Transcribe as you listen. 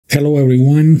Hello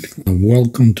everyone, and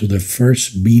welcome to the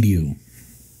first video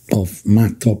of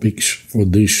math topics for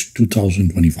this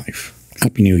 2025.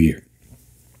 Happy New Year.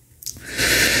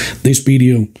 This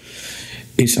video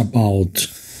is about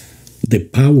the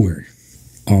power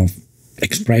of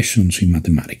expressions in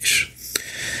mathematics.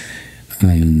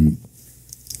 The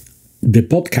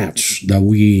podcasts that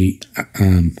we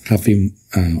have been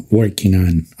working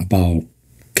on about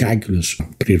calculus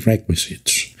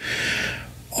prerequisites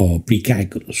or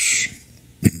pre-calculus.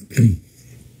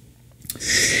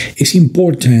 It's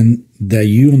important that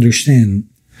you understand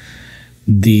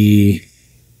the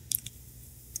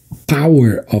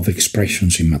power of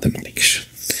expressions in mathematics,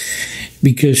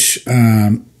 because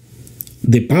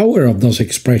the power of those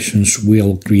expressions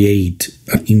will create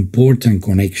important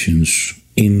connections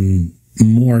in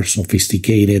more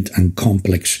sophisticated and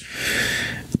complex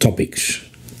topics.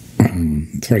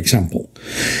 For example,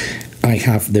 I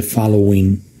have the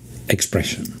following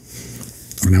expression,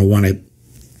 and I want to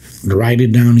write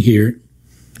it down here.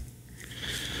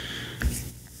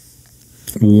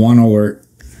 1 over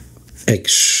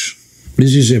x.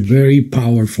 This is a very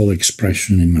powerful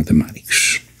expression in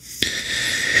mathematics.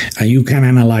 And you can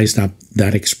analyze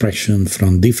that expression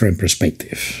from different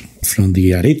perspectives, from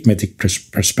the arithmetic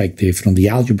perspective, from the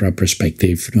algebra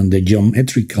perspective, from the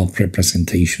geometrical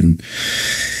representation.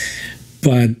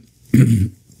 But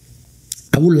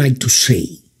I would like to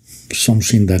say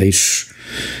something that is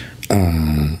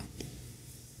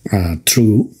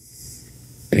true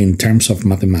in terms of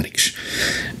mathematics,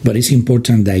 but it's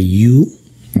important that you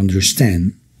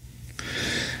understand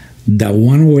that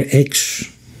 1 over x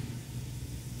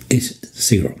is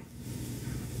 0.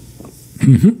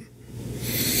 And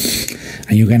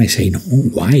you're going to say, no,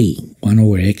 why? 1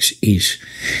 over x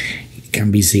can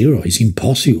be 0. It's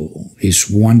impossible. It's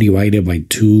 1 divided by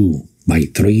 2. By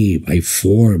 3, by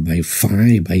 4, by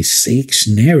 5, by 6,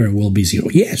 never will be 0.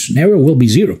 Yes, never will be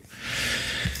 0.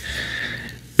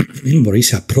 But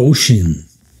it's approaching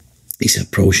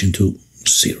to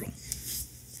 0.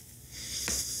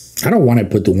 I don't want to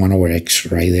put the 1 over x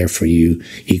right there for you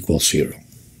equals 0.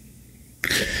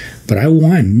 But I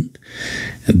want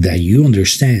that you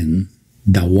understand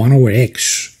that 1 over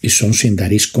x is something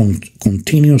that is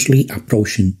continuously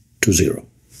approaching to 0.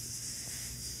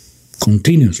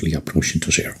 Continuously approaching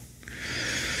to 0.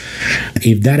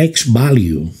 If that x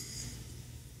value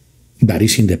that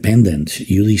is independent,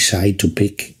 you decide to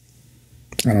pick,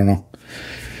 I don't know,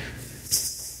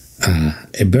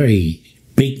 a very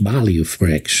big value for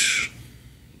x,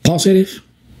 positive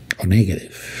or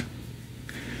negative,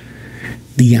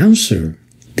 the answer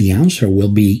will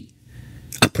be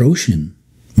approaching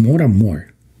more and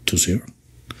more to 0.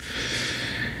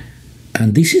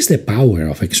 And this is the power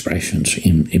of expressions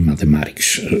in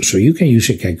mathematics. So you can use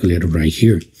a calculator right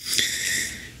here.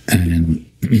 And I'm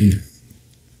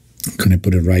going to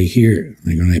put it right here.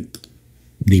 I'm going to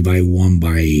divide 1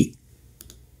 by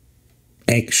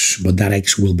x, but that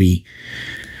x will be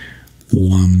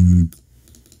 1,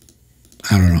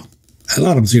 I don't know, a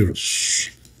lot of zeros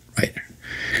right there.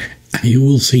 And you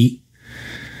will see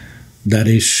that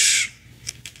is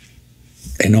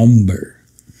a number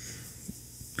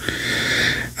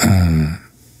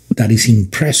that is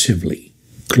impressively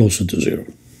closer to 0.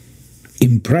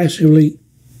 Impressively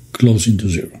closing to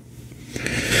 0.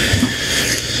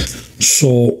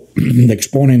 So the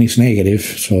exponent is negative,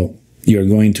 so you're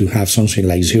going to have something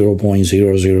like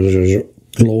 0.0000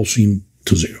 closing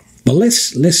to 0. But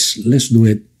let's do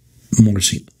it more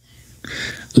simple.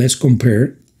 Let's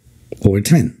compare over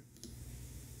 10.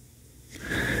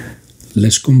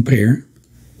 Let's compare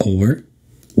over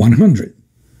 100.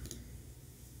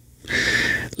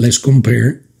 Let's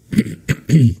compare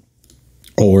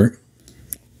over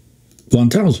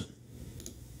 1,000.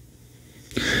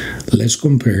 Let's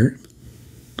compare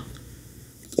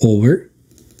over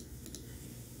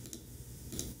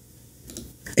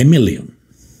 1,000,000.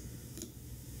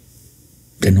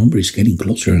 The number is getting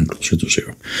closer and closer to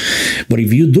 0. But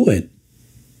if you do it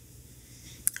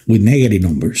with negative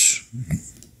numbers,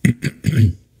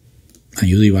 and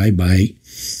you divide by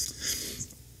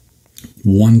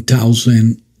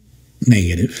 1,000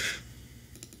 negative,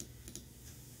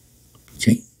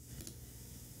 okay,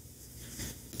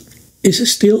 it's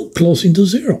still closing to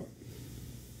 0.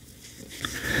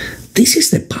 This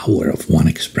is the power of one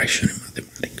expression in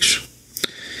mathematics.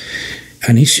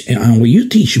 And when you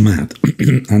teach math,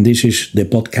 and this is the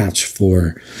podcast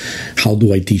for how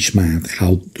do I teach math,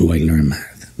 how do I learn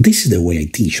math. This is the way I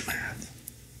teach math,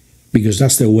 because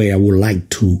that's the way I would like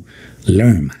to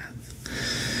learn math.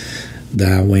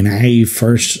 That when I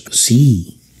first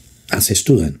see as a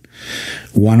student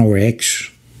 1 over x,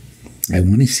 I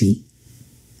want to see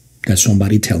that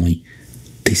somebody tell me,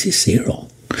 this is 0.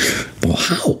 But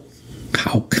how?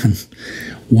 How can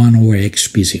 1 over x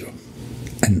be 0?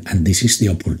 And this is the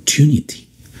opportunity,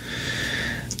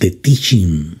 the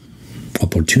teaching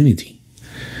opportunity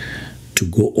to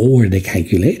go over the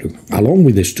calculator along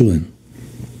with the student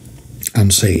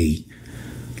and say,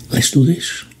 let's do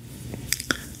this.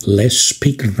 Let's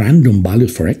pick random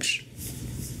values for x.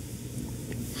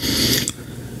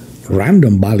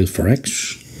 Random values for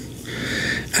x.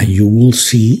 And you will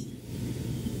see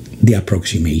the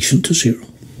approximation to 0.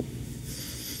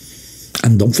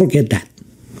 And don't forget that.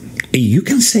 You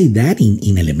can say that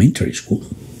in elementary school.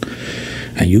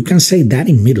 And you can say that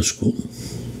in middle school.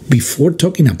 Before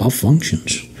talking about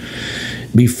functions.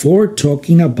 Before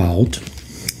talking about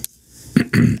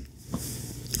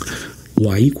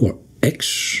y equal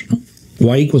x. No?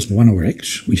 Y equals 1 over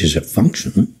x, which is a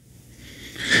function. No?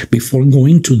 Before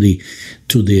going to the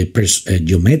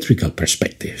geometrical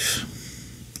perspective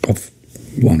of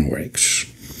 1 over x.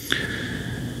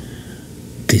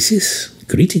 This is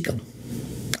critical.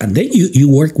 And then you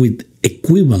work with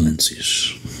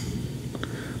equivalencies.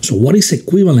 So what is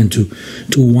equivalent to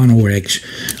 1 over x?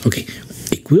 Okay,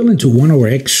 equivalent to 1 over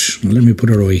x, let me put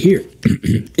it over here,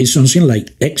 is something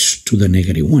like x to the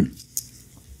negative 1.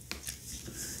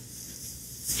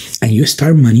 And you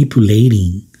start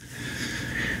manipulating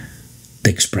the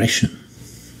expression.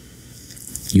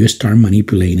 You start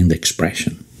manipulating the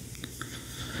expression.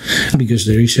 Because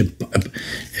there is a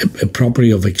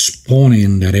property of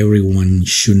exponent that everyone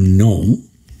should know.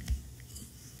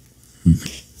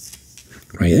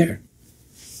 Right there.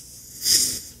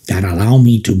 That allow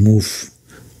me to move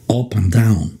up and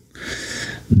down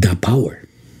the power.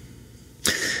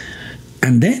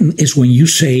 And then is when you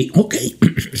say, okay,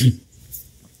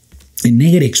 a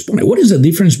negative exponent. What is the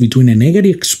difference between a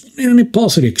negative exponent and a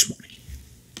positive exponent?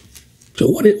 So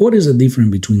what is the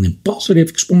difference between a positive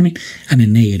exponent and a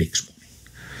negative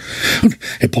exponent?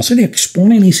 A positive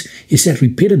exponent is a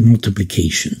repeated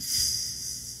multiplication.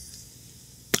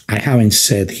 I haven't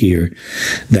said here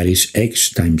that is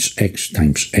x times x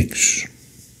times x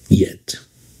yet.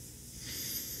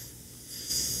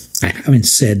 I haven't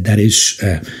said that is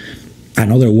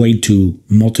another way to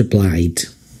multiply it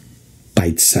by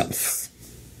itself.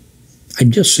 I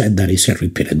just said that is a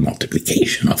repeated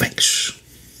multiplication of x.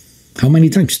 How many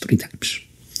times? 3 times.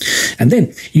 And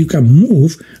then you can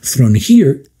move from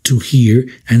here to here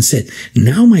and say,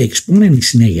 now my exponent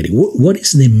is negative. What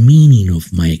is the meaning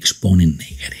of my exponent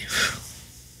negative?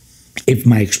 If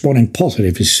my exponent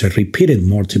positive is a repeated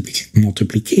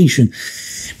multiplication,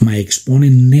 my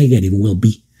exponent negative will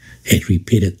be a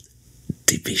repeated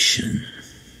division.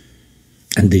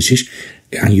 And this is,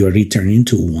 and you're returning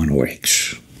to 1 over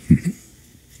x.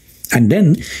 And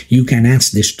then you can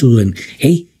ask the student,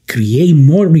 hey, create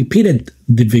more repeated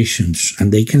divisions.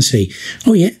 And they can say,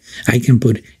 oh yeah, I can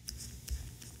put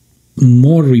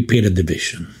more repeated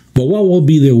division. But what will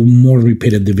be the more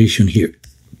repeated division here?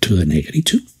 To the negative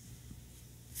 2.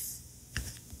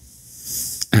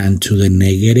 And to the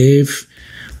negative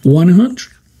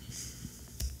 100.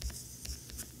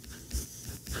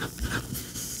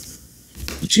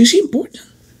 Which is important.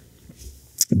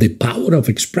 The power of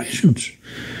expressions.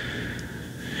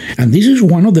 And this is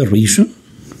one of the reasons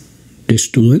the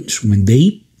students, when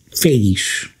they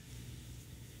face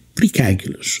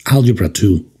pre-calculus, algebra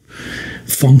 2,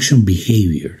 function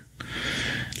behavior,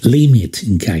 limit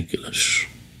in calculus,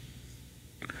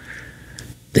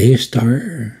 they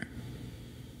start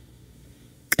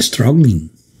struggling.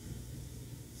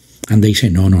 And they say,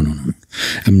 no,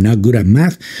 I'm not good at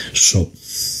math, so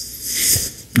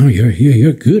no,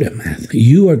 you're good at math.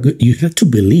 You are good. You have to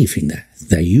believe in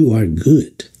that you are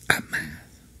good at math.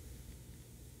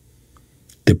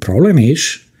 The problem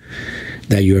is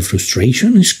that your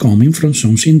frustration is coming from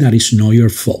something that is not your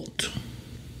fault.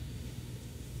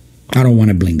 I don't want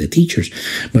to blame the teachers,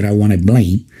 but I want to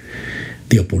blame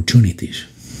the opportunities,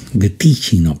 the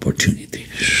teaching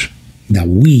opportunities that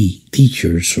we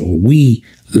teachers or we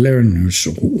learners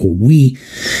or we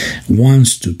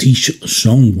wants to teach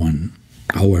someone,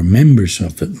 our members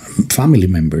of family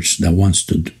members that wants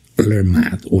to learn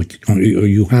math, or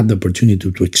you have the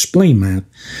opportunity to explain math.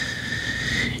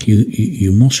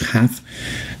 You must have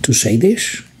to say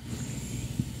this.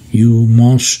 You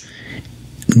must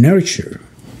nurture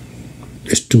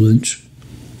the students'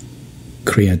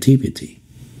 creativity,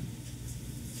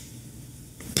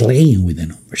 playing with the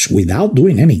numbers without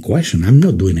doing any question. I'm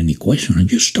not doing any question. I'm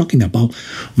just talking about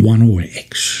 1 over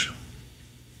x.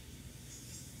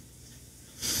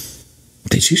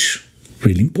 This is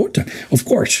really important. Of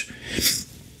course,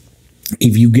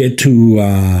 if you get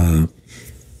to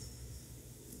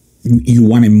you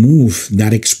want to move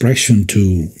that expression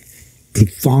to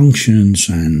functions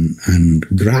and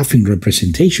graphing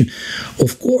representation,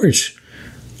 of course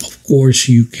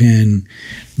you can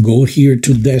go here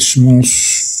to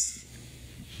Desmos.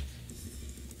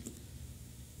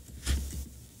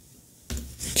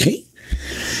 Okay,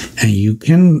 and you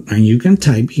can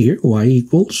type here y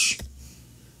equals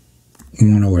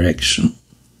 1 over x.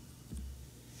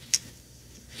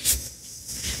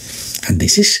 And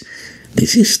this is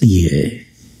the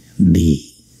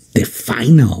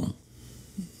final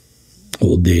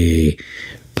or the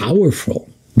powerful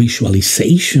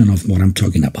visualization of what I'm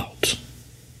talking about.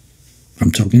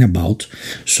 I'm talking about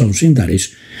something that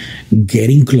is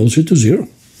getting closer to zero.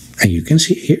 And you can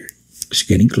see here, it's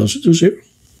getting closer to zero.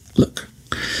 Look,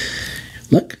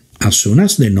 as soon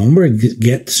as the number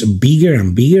gets bigger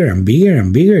and bigger and bigger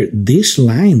and bigger, this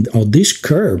line or this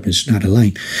curve is not a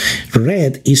line.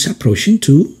 Red is approaching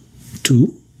to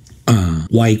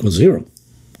y equals 0,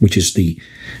 which is the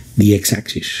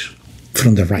x-axis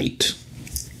from the right.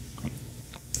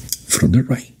 From the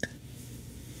right.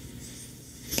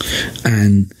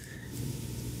 And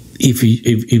if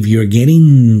you're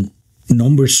getting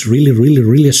numbers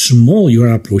really small, you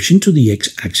are approaching to the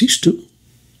x-axis too.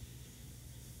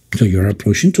 So you're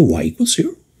approaching to y equals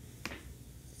 0.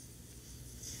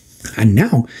 And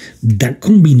now that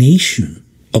combination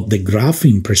of the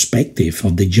graphing perspective,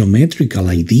 of the geometrical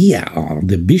idea, or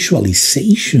the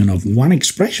visualization of one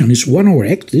expression is 1 over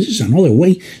x. This is another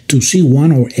way to see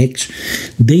 1 over x.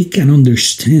 They can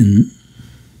understand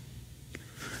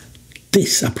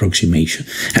this approximation,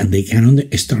 and they can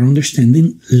start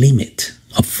understanding limit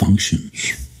of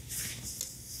functions.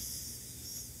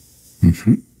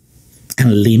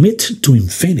 And limit to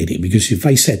infinity, because if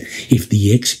I said, if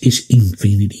the x is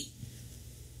infinity,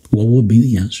 what would be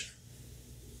the answer?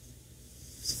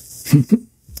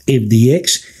 If the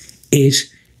x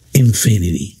is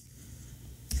infinity,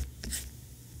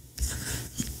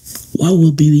 what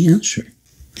will be the answer?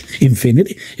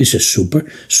 Infinity is a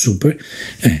super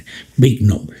big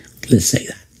number. Let's say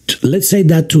that. Let's say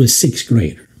that to a 6th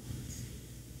grader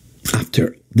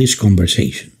after this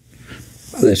conversation.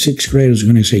 The 6th grader is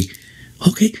going to say,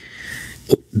 okay,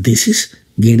 this is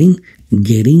getting,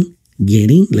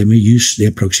 let me use the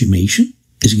approximation,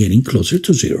 is getting closer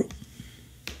to 0.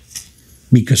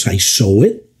 Because I saw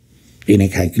it in a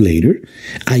calculator,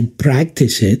 I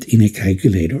practice it in a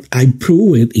calculator, I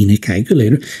prove it in a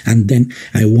calculator, and then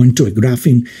I went to a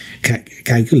graphing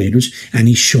calculators and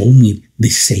it showed me the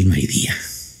same idea.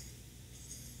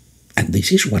 And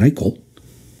this is what I call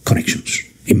connections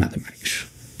in mathematics.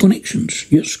 Connections,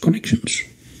 yes, connections.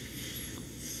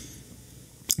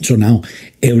 So now,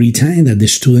 every time that the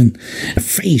student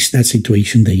face that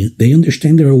situation, they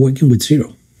understand they are working with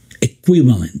 0.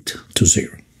 Equivalent to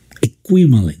 0.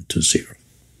 Equivalent to 0.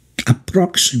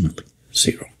 Approximately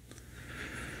 0.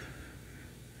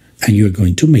 And you're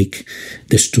going to make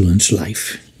the student's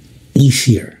life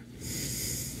easier.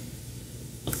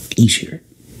 Easier.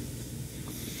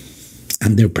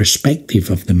 And their perspective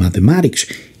of the mathematics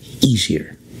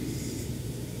easier.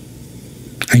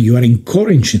 And you are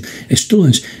encouraging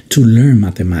students to learn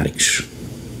mathematics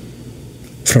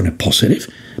from a positive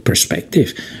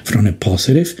perspective, from a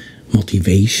positive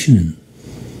motivation.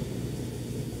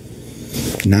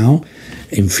 Now,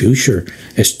 in future,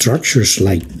 structures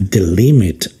like the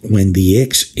limit when the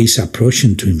x is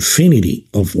approaching to infinity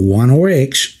of 1 over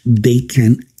x, they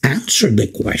can answer the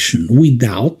question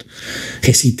without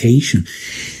hesitation.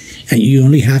 And you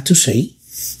only have to say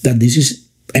that this is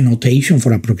a notation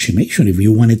for approximation if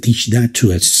you want to teach that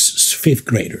to a 5th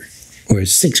grader or a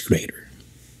 6th grader.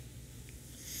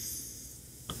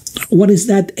 What is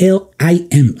that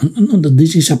LIM? No,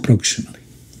 this is approximately.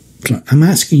 So I'm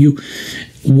asking you,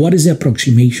 what is the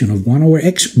approximation of 1 over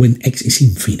x when x is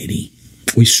infinity?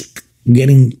 We're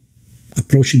getting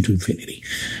approaching to infinity.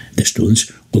 The students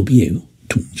will be able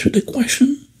to answer the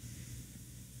question.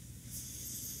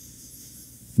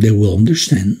 They will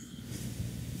understand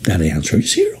that the answer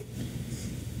is 0.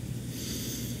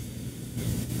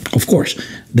 Of course,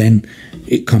 then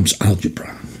it comes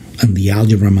algebra and the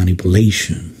algebra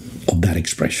manipulation of that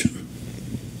expression.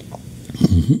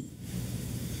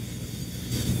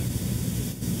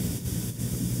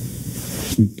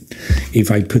 If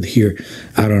I put here,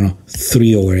 I don't know,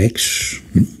 3 over x,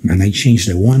 and I change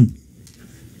the 1,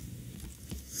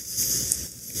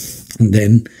 and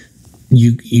then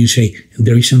you say,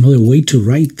 there is another way to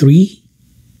write 3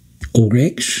 over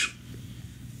x.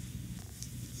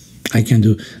 I can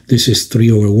do, this is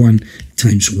 3 over 1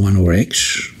 times 1 over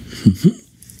x.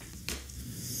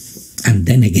 And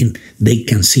then again, they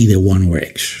can see the 1 over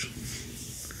x.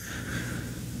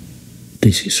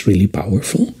 This is really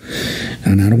powerful.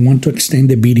 And I don't want to extend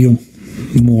the video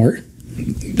more.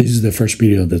 This is the first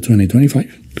video of the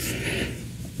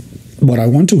 2025. But I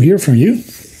want to hear from you.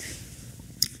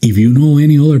 If you know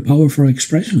any other powerful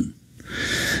expression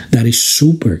that is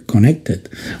super connected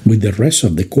with the rest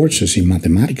of the courses in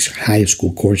mathematics, high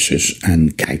school courses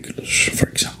and calculus, for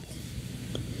example.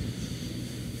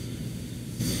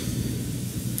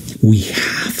 We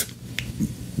have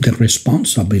the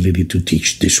responsibility to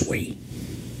teach this way.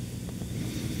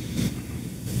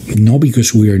 No,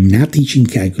 because we are not teaching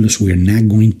calculus, we are not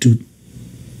going to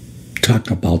talk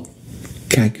about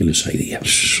calculus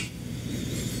ideas.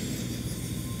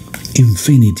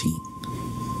 Infinity,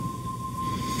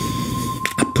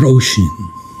 approaching,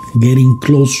 getting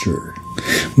closer,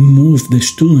 move the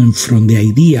student from the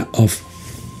idea of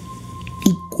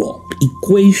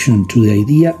equation to the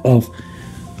idea of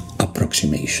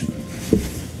approximation.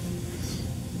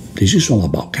 This is all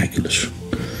about calculus.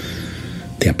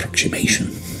 The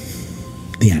approximation,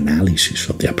 the analysis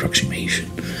of the approximation,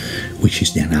 which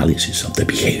is the analysis of the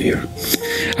behavior.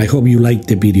 I hope you liked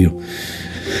the video.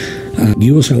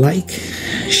 Give us a like,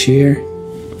 share,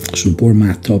 support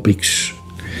Math Topics,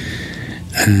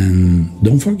 and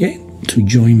don't forget to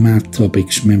join Math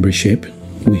Topics membership.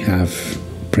 We have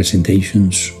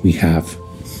presentations, we have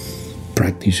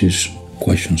practices,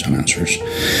 questions and answers.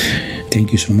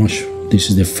 Thank you so much. This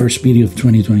is the first video of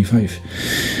 2025.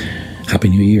 Happy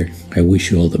New Year. I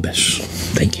wish you all the best.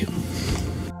 Thank you.